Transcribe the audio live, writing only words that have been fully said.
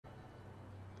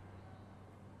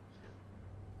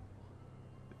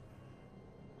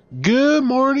Good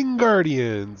morning,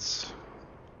 Guardians!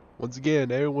 Once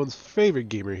again, everyone's favorite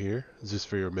gamer here, Zeus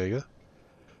for your Omega.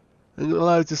 I'm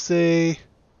allowed to say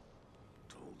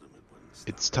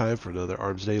it's time for another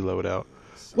Armsday loadout.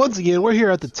 Once again, we're here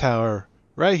at the tower,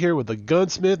 right here with the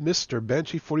gunsmith, Mr.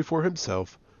 Banshee44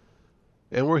 himself.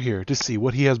 And we're here to see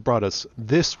what he has brought us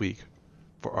this week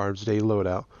for Armsday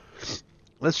loadout.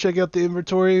 Let's check out the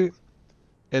inventory,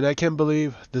 and I can't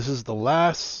believe this is the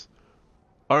last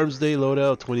Armsday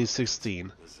loadout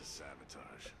 2016.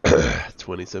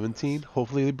 2017,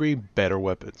 hopefully they bring better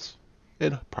weapons.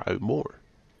 And probably more.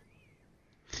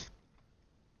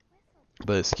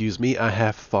 But excuse me, I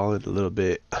have fallen a little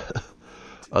bit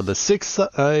on the sick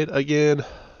side again.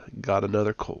 Got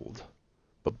another cold.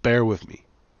 But bear with me.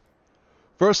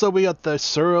 First up, we got the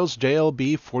Suros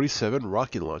JLB-47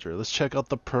 rocket launcher. Let's check out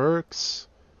the perks.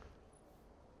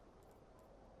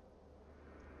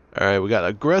 Alright, we got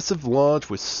aggressive launch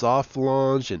with soft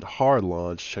launch and hard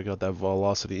launch. Check out that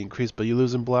velocity increase, but you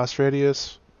lose in blast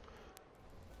radius.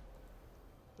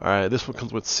 Alright, this one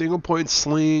comes with single point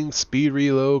sling, speed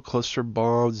reload, cluster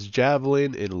bombs,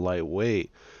 javelin, and lightweight.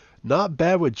 Not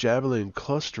bad with javelin and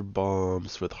cluster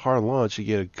bombs. With hard launch, you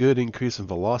get a good increase in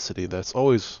velocity. That's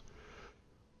always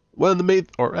one of the main,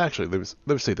 or actually, let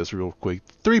me say this real quick.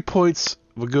 3 points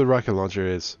of a good rocket launcher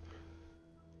is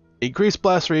increased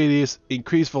blast radius,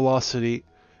 increased velocity,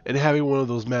 and having one of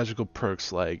those magical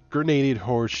perks like grenaded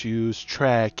horseshoes,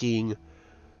 tracking,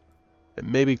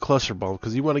 and maybe cluster bomb,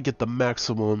 because you want to get the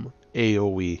maximum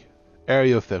AoE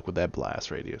area effect with that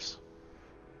blast radius.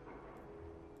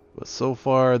 But so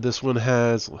far, this one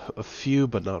has a few,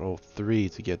 but not all three,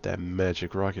 to get that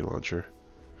magic rocket launcher.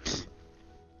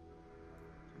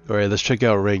 Alright, let's check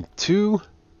out rank 2.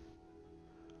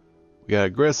 We got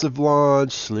aggressive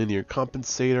launch, linear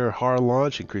compensator, hard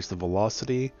launch, increase the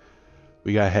velocity.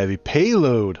 We got heavy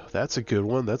payload. That's a good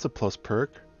one. That's a plus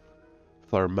perk.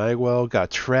 Flower Magwell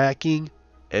got tracking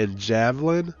and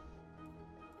javelin.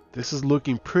 This is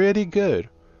looking pretty good.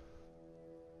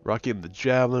 Rocking the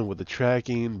javelin with the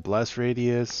tracking, blast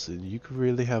radius, and you could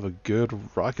really have a good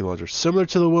rocket launcher. Similar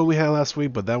to the one we had last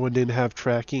week, but that one didn't have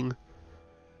tracking.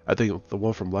 I think the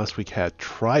one from last week had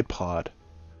tripod.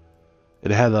 It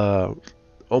had a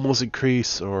almost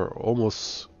increase or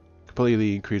almost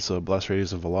completely increase blast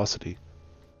radius and velocity.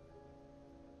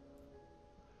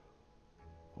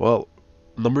 Well,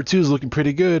 number 2 is looking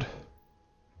pretty good.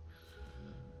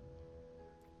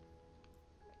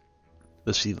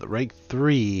 Let's see the rank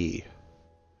 3.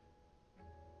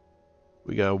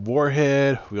 We got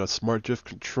warhead, we got smart drift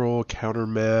control, counter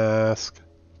mask,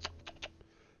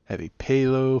 heavy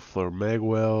payload, floor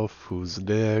magwell, who's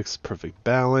next, perfect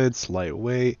balance,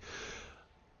 lightweight.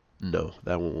 No,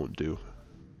 that one won't do.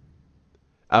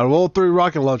 Out of all 3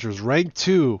 rocket launchers, rank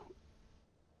 2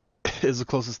 is the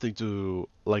closest thing to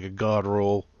like a god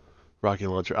roll rocket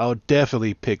launcher. I would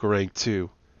definitely pick rank 2.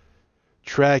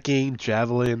 Tracking,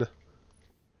 javelin.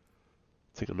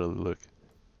 Take another look.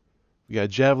 We got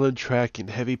javelin, tracking,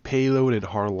 heavy payload, and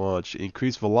hard launch.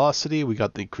 Increased velocity. We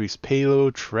got the increased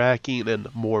payload, tracking, and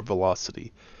more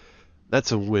velocity.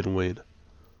 That's a win-win.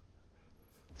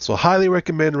 So highly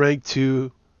recommend rank 2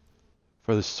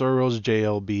 for the Suros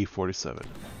JLB-47.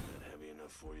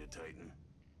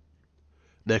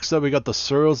 Next up, we got the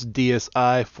Suros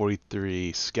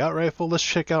DSI-43 Scout Rifle. Let's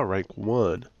check out rank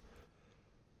 1.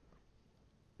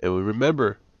 And we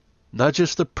remember, not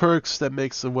just the perks that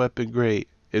makes the weapon great,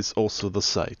 it's also the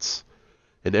sights.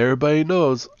 And everybody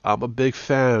knows I'm a big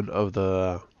fan of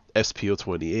the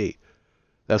SPO-28.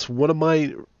 That's one of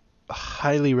my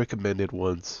highly recommended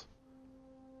ones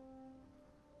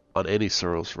on any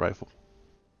Suros rifle.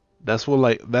 That's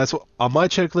what on my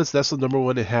checklist, that's the number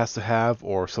 1 it has to have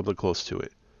or something close to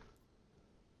it.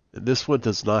 And this one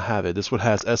does not have it. This one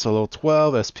has SLO-12,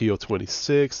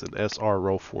 SPO-26, and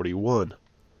SRO-41.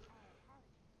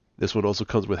 This one also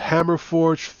comes with hammer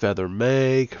forge, feather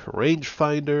mag,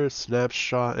 rangefinder,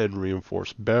 snapshot, and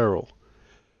reinforced barrel.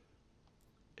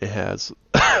 It has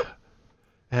it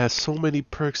has so many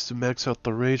perks to max out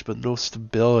the range, but no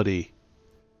stability.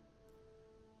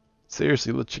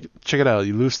 Seriously, look, check it out.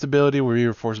 You lose stability with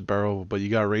reinforced barrel, but you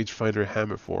got rangefinder,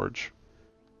 hammer forge.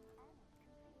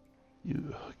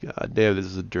 God damn, this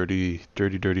is a dirty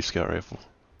scout rifle.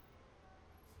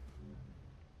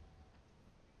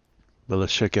 But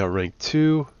let's check out rank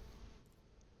 2.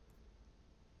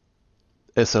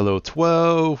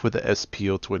 SLO-12 with the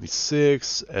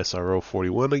SPO-26,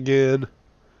 SRO-41 again.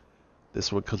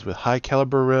 This one comes with high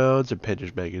caliber rounds and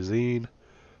Pendage magazine.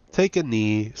 Take a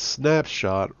knee,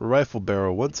 snapshot, rifle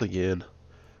barrel once again.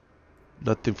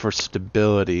 Nothing for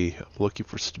stability. I'm looking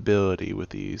for stability with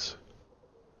these.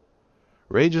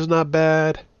 Range is not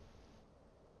bad,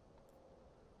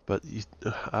 but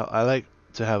I like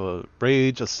to have a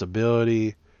range, a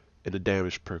stability, and a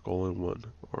damage perk all in one.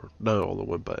 Or not all in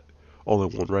one, but all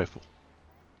in one rifle.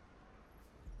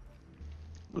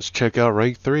 Let's check out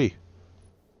rank 3.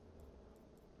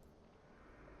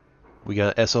 We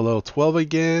got SLO 12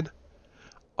 again.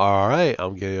 Alright,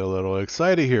 I'm getting a little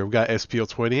excited here. We got SPO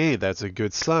 28. That's a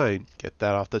good sign. Get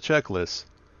that off the checklist.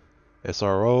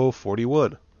 SRO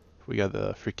 41. We got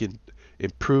the freaking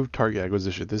improved target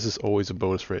acquisition. This is always a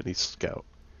bonus for any scout.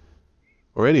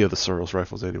 Or any of the Soros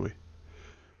rifles anyway.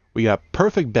 We got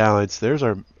perfect balance. There's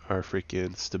our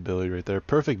freaking stability right there.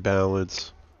 Perfect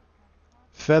balance.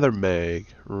 Feather mag.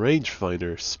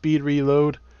 Rangefinder. Speed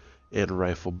reload. And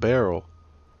rifle barrel.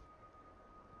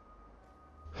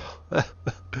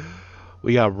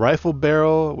 We got rifle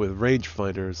barrel with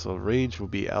rangefinder, so range will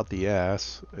be out the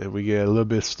ass, and we get a little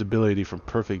bit of stability from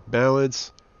perfect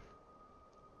balance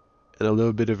and a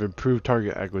little bit of improved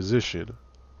target acquisition.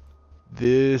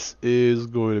 This is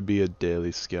going to be a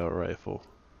daily scout rifle.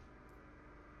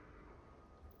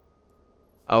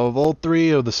 Out of all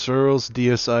three of the Soros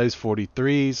DSI's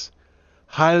 43s,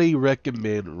 highly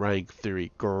recommend rank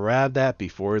 3. Grab that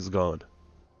before it's gone.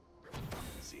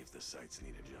 See if the sights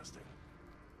need adjusting.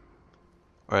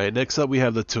 Alright, next up we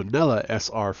have the Tonella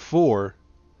SR4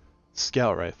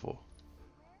 Scout Rifle.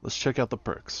 Let's check out the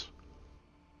perks.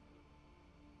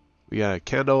 We got a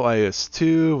Candle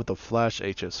IS-2 with a Flash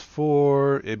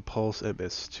HS-4, Impulse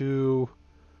MS-2.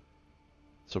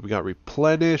 So we got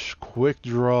Replenish, Quick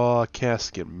Draw,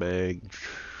 Casket Mag,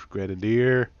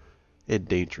 Grenadier, and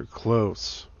Danger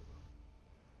Close.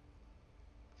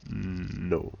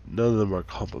 No, none of them are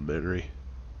complimentary.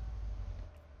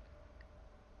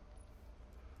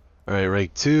 Alright,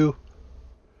 rank 2.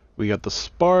 We got the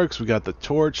Sparks, we got the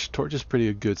Torch. Torch is pretty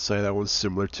a good sight. That one's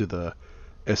similar to the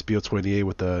SPO 28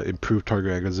 with the improved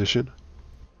target acquisition.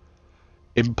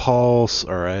 Impulse,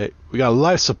 alright. We got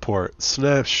Life Support,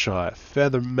 Snapshot,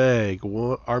 Feather Mag,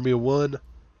 Army of 1,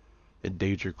 and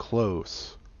Danger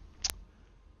Close.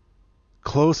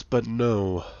 Close but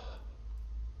no.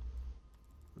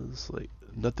 It's like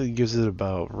nothing gives it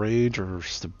about range or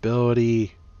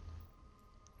stability.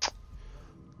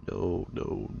 No,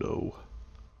 no, no.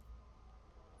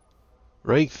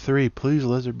 Rank 3, please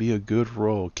let there be a good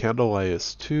roll. Candle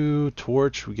IS-2,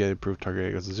 Torch, we get improved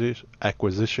target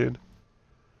acquisition.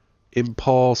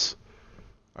 Impulse.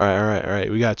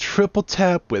 Alright. We got triple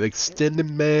tap with extended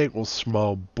mag or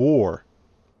small bore.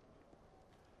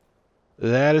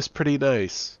 That is pretty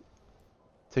nice.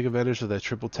 Take advantage of that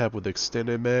triple tap with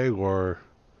extended mag or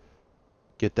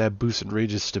get that boost in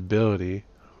range and stability,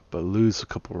 but lose a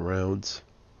couple rounds.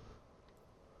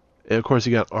 And of course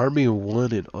you got Army of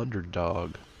 1 and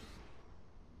Underdog.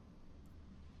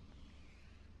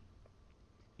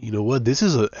 You know what? This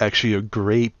is actually a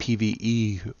great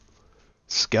PvE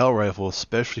scout rifle,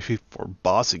 especially for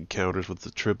boss encounters with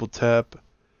the triple tap.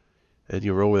 And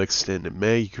you roll with extended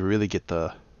mag, you can really get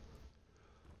the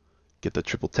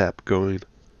triple tap going.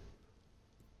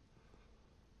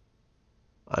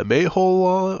 I may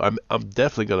hold on. I'm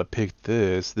definitely gonna pick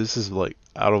this. This is like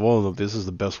out of all of them, this is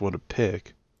the best one to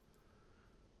pick.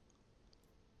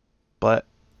 But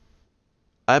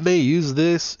I may use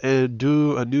this and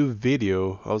do a new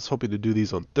video. I was hoping to do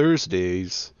these on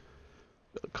Thursdays.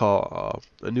 Call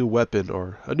a new weapon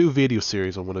or a new video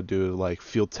series. I want to do like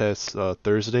field tests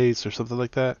Thursdays or something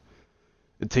like that,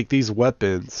 and take these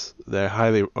weapons that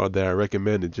I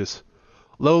recommend and just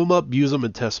load them up, use them,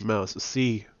 and test them out to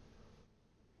see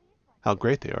how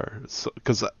great they are.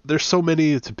 Because there's so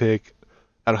many to pick,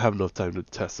 I don't have enough time to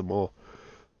test them all.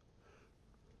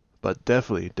 But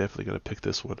definitely gonna pick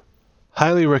this one.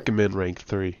 Highly recommend rank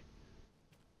 3.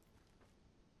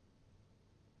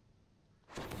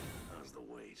 How's the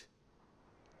weight?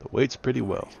 The weight's pretty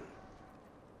well.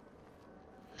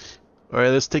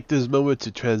 Alright, let's take this moment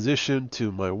to transition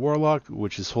to my Warlock,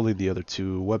 which is holding the other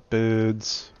two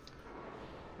weapons.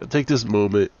 I'll take this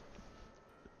moment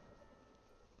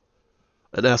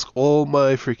and ask all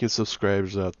my freaking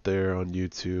subscribers out there on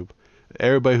YouTube,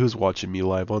 everybody who's watching me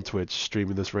live on Twitch,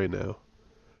 streaming this right now,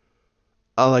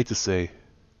 I'd like to say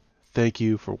thank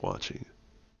you for watching.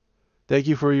 Thank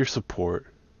you for your support.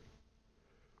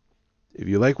 If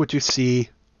you like what you see,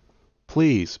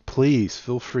 please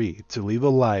feel free to leave a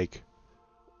like,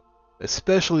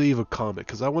 especially leave a comment,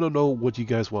 because I want to know what you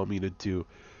guys want me to do.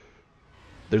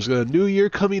 There's a new year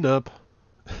coming up.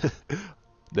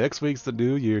 Next week's the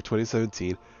new year,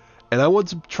 2017, and I want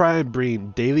to try and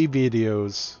bring daily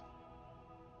videos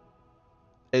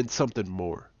and something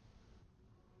more.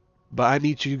 But I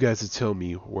need you guys to tell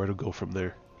me where to go from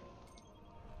there.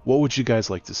 What would you guys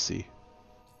like to see?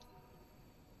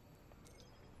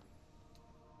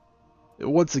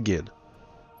 And once again,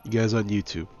 you guys on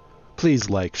YouTube, please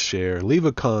like, share, leave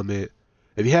a comment.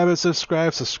 If you haven't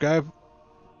subscribed, subscribe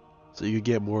so you can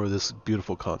get more of this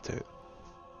beautiful content.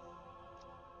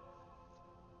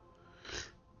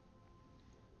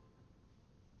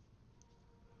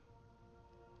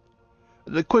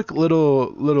 And a quick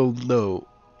little note.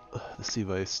 Let's see if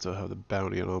I still have the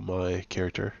bounty on my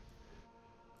character.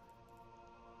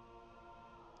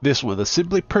 This one, the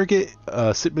simply perfect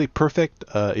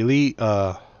elite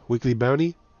weekly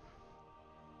bounty.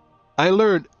 I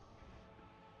learned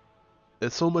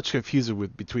it's so much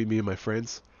confusion between me and my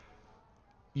friends.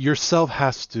 Yourself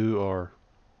has to, or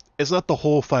it's not the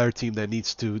whole fire team that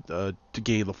needs to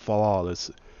gain the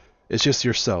flawless. It's just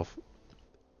yourself.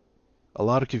 A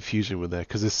lot of confusion with that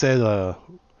because it said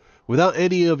without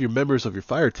any of your members of your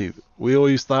fire team. We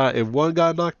always thought if one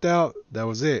got knocked out, that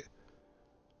was it.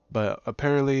 But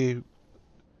apparently,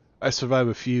 I survived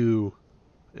a few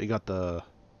and got the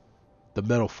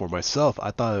medal for myself.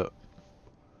 I thought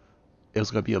it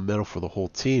was gonna be a medal for the whole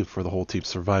team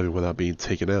surviving without being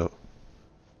taken out.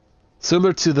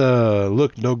 Similar to the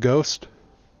look no ghost,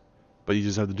 but you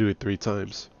just have to do it 3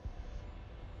 times.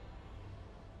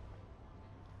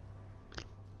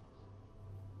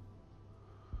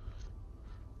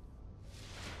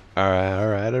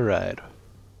 Alright.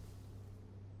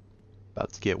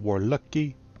 About to get more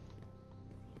lucky.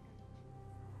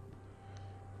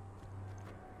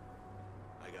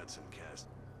 I got some cast.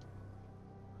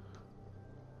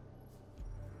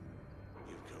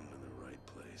 You've come to the right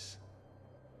place.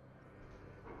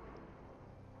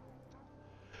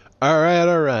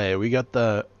 Alright. We got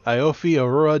the Iofi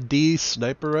Aurora D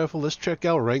sniper rifle. Let's check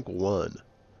out rank 1.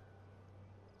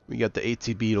 We got the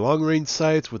ATB long range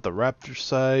sights with the Raptor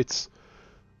sights.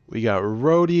 We got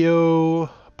Rodeo,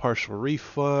 partial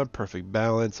refund, perfect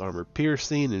balance, armor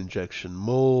piercing, injection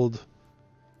mold.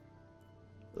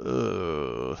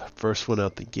 First one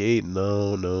out the gate.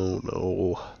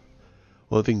 No.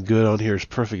 One thing good on here is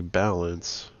perfect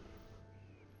balance.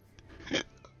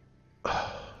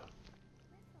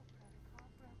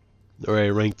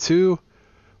 Alright, rank 2.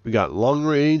 We got long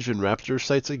range and Raptor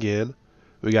sights again.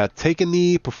 We got take a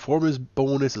knee, performance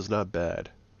bonus is not bad.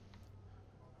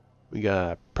 We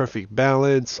got perfect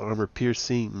balance, armor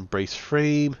piercing, and brace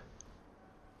frame.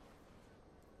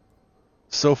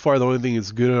 So far, the only thing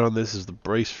that's good on this is the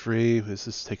brace frame. Is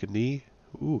this take a knee?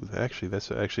 Ooh, actually,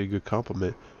 that's actually a good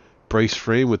compliment. Brace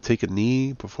frame with take a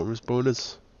knee, performance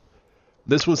bonus.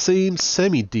 This one seems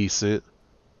semi-decent.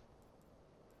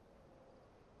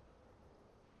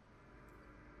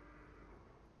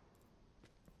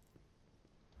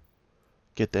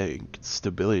 Get that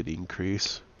stability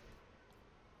increase.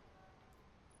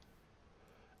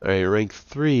 Alright, rank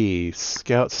 3.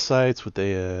 Scout sights with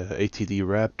the ATD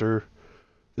Raptor.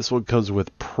 This one comes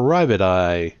with Private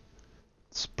Eye.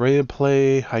 Spray and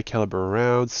play, high caliber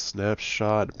rounds,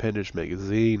 snapshot, appendage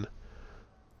magazine.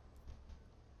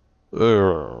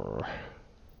 Urgh.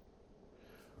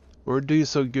 We're doing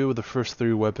so good with the first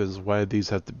 3 weapons. Why do these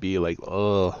have to be like,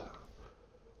 ugh?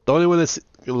 The only one that's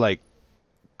like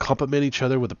complement each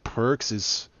other with the perks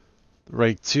is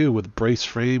rank 2 with brace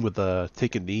frame with the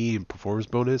take a knee and performance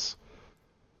bonus.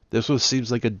 This one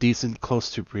seems like a decent,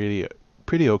 close to pretty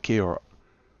okay, or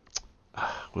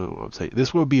what I'm saying.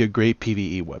 This would be a great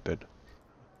PvE weapon.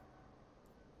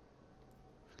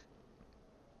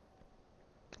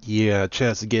 Yeah,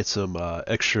 chance to get some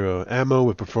extra ammo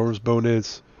with performance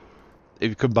bonus. If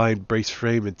you combine brace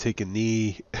frame and take a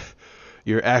knee,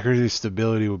 your accuracy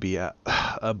stability will be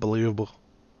unbelievable.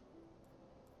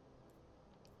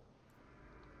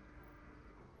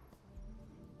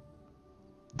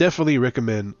 Definitely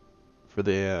recommend for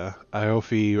the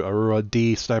Iofi Aurora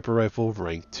D sniper rifle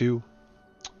rank 2.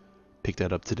 Pick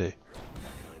that up today.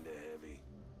 Kinda heavy,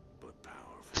 but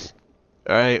powerful.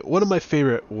 Alright, one of my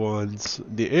favorite ones,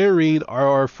 the Aireen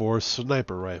RR4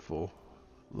 sniper rifle.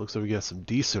 Looks like we got some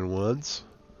decent ones.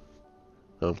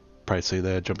 I'm probably saying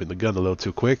that, jumping the gun a little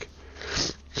too quick.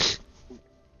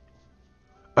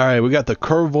 Alright, we got the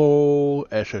Curvo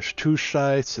SS2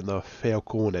 sights and the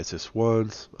Falcon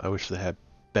SS1s. I wish they had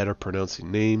better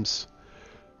pronouncing names.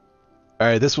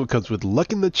 Alright, this one comes with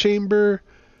Luck in the Chamber,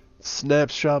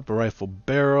 Snapshot, Rifle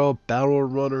Barrel, Battle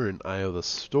Runner, and Eye of the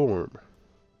Storm.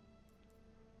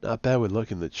 Not bad with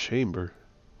Luck in the Chamber.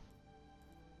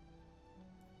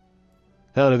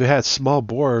 Hell, if it had small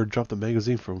bore, drop the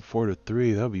magazine from 4 to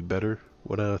 3, that would be better.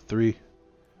 1 out of 3.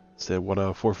 Instead of 1 out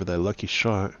of 4 for that lucky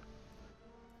shot.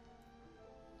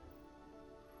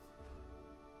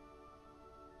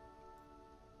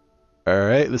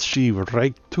 Alright, let's see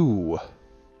rank 2.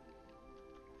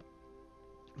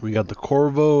 We got the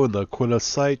Corvo and the Aquila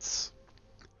sights.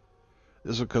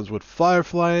 This one comes with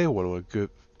Firefly, one of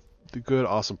the good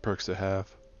awesome perks to have.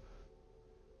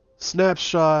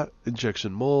 Snapshot,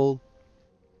 Injection Mold,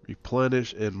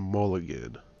 Replenish, and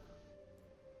Mulligan.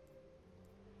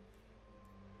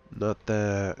 Not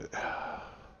that...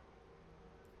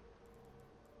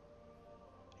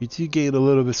 You do gain a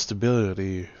little bit of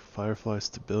stability. Firefly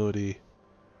stability.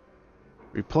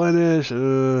 Replenish,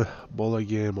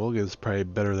 Mulligan. Mulligan is probably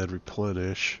better than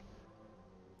Replenish.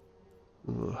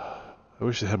 I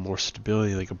wish it had more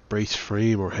stability, like a brace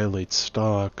frame or handlaid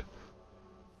stock.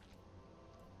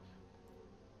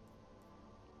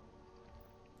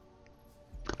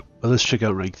 But let's check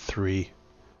out rank 3.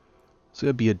 It's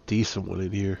gonna be a decent one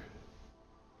in here.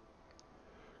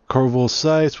 Corvo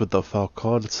sights with the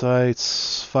Falcon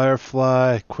sights,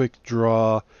 Firefly, Quick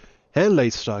Draw,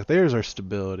 handlaid stock. There's our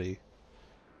stability.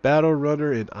 Battle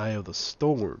Runner and Eye of the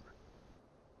Storm.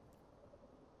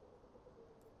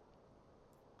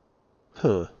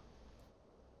 Huh.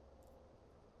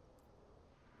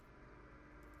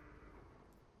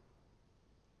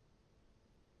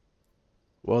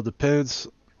 Well, it depends.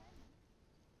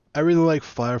 I really like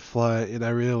Firefly, and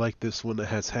I really like this one that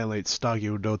has handlaid stock,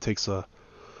 even though it takes a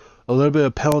little bit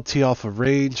of penalty off of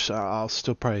range. I'll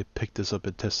still probably pick this up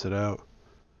and test it out.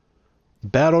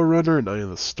 Battle Runner and Eye of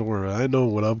the Storm. I know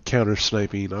when I'm counter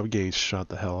sniping, I'm getting shot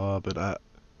the hell up, and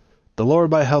the lower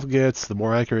my health gets, the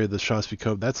more accurate the shots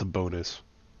become. That's a bonus.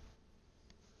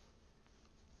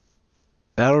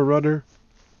 Battle Runner.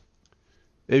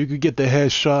 If you could get the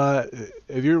headshot,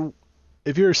 if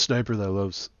you're a sniper that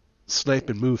loves snipe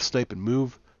and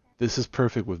move, this is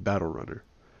perfect with Battle Runner.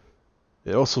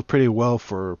 It also pretty well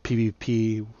for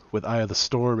PvP with Eye of the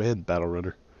Storm and Battle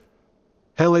Runner.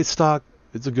 Handlaid stock,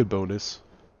 it's a good bonus.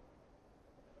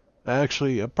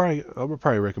 Actually, I'm gonna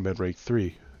probably recommend rank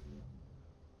 3.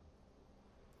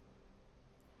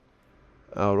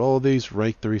 Out of all of these,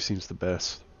 rank 3 seems the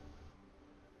best.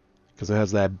 Because it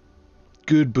has that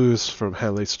good boost from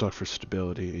handlaid stock for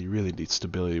stability, and you really need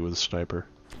stability with a sniper.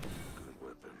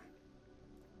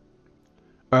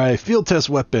 Alright, field test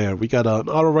weapon. We got an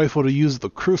auto rifle to use the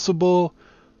Crucible,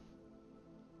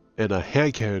 and a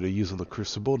hand cannon to use on the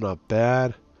Crucible. Not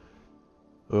bad.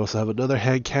 We also have another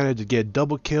hand cannon to get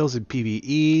double kills in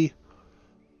PvE,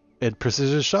 and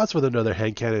precision shots with another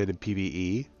hand cannon in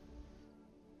PvE,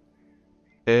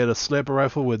 and a sniper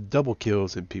rifle with double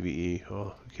kills in PvE.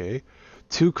 Oh, okay.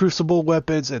 2 Crucible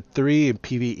weapons and 3 in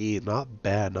PvE. Not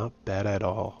bad at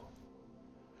all.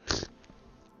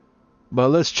 But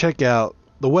let's check out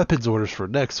the weapons orders for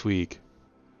next week.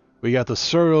 We got the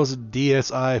Suros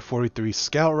DSI 43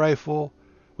 Scout Rifle.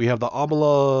 We have the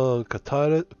Amala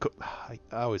Katana. I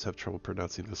always have trouble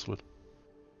pronouncing this one.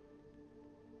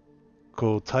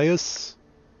 Kotayas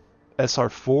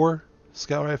SR4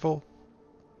 Scout Rifle.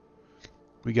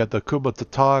 We got the Kuma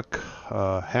Tatak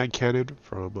hand cannon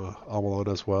from Amalon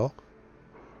as well.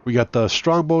 We got the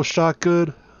Strongbow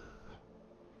Shotgun.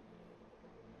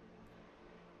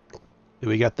 And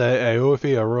we got the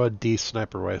Aofi Aurora D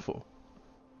Sniper Rifle.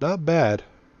 Not bad.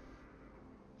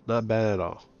 Not bad at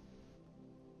all.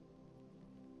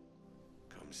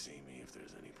 Come see me if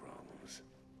there's any problems.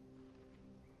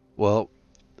 Well,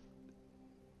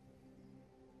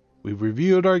 we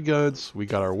reviewed our guns. We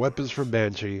got our weapons from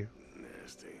Banshee.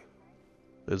 Nasty.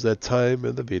 There's that time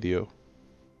in the video.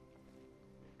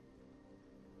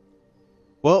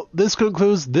 Well, this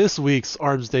concludes this week's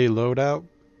Armsday Loadout.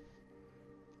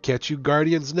 Catch you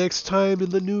Guardians next time in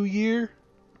the new year.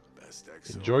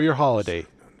 Enjoy your holiday.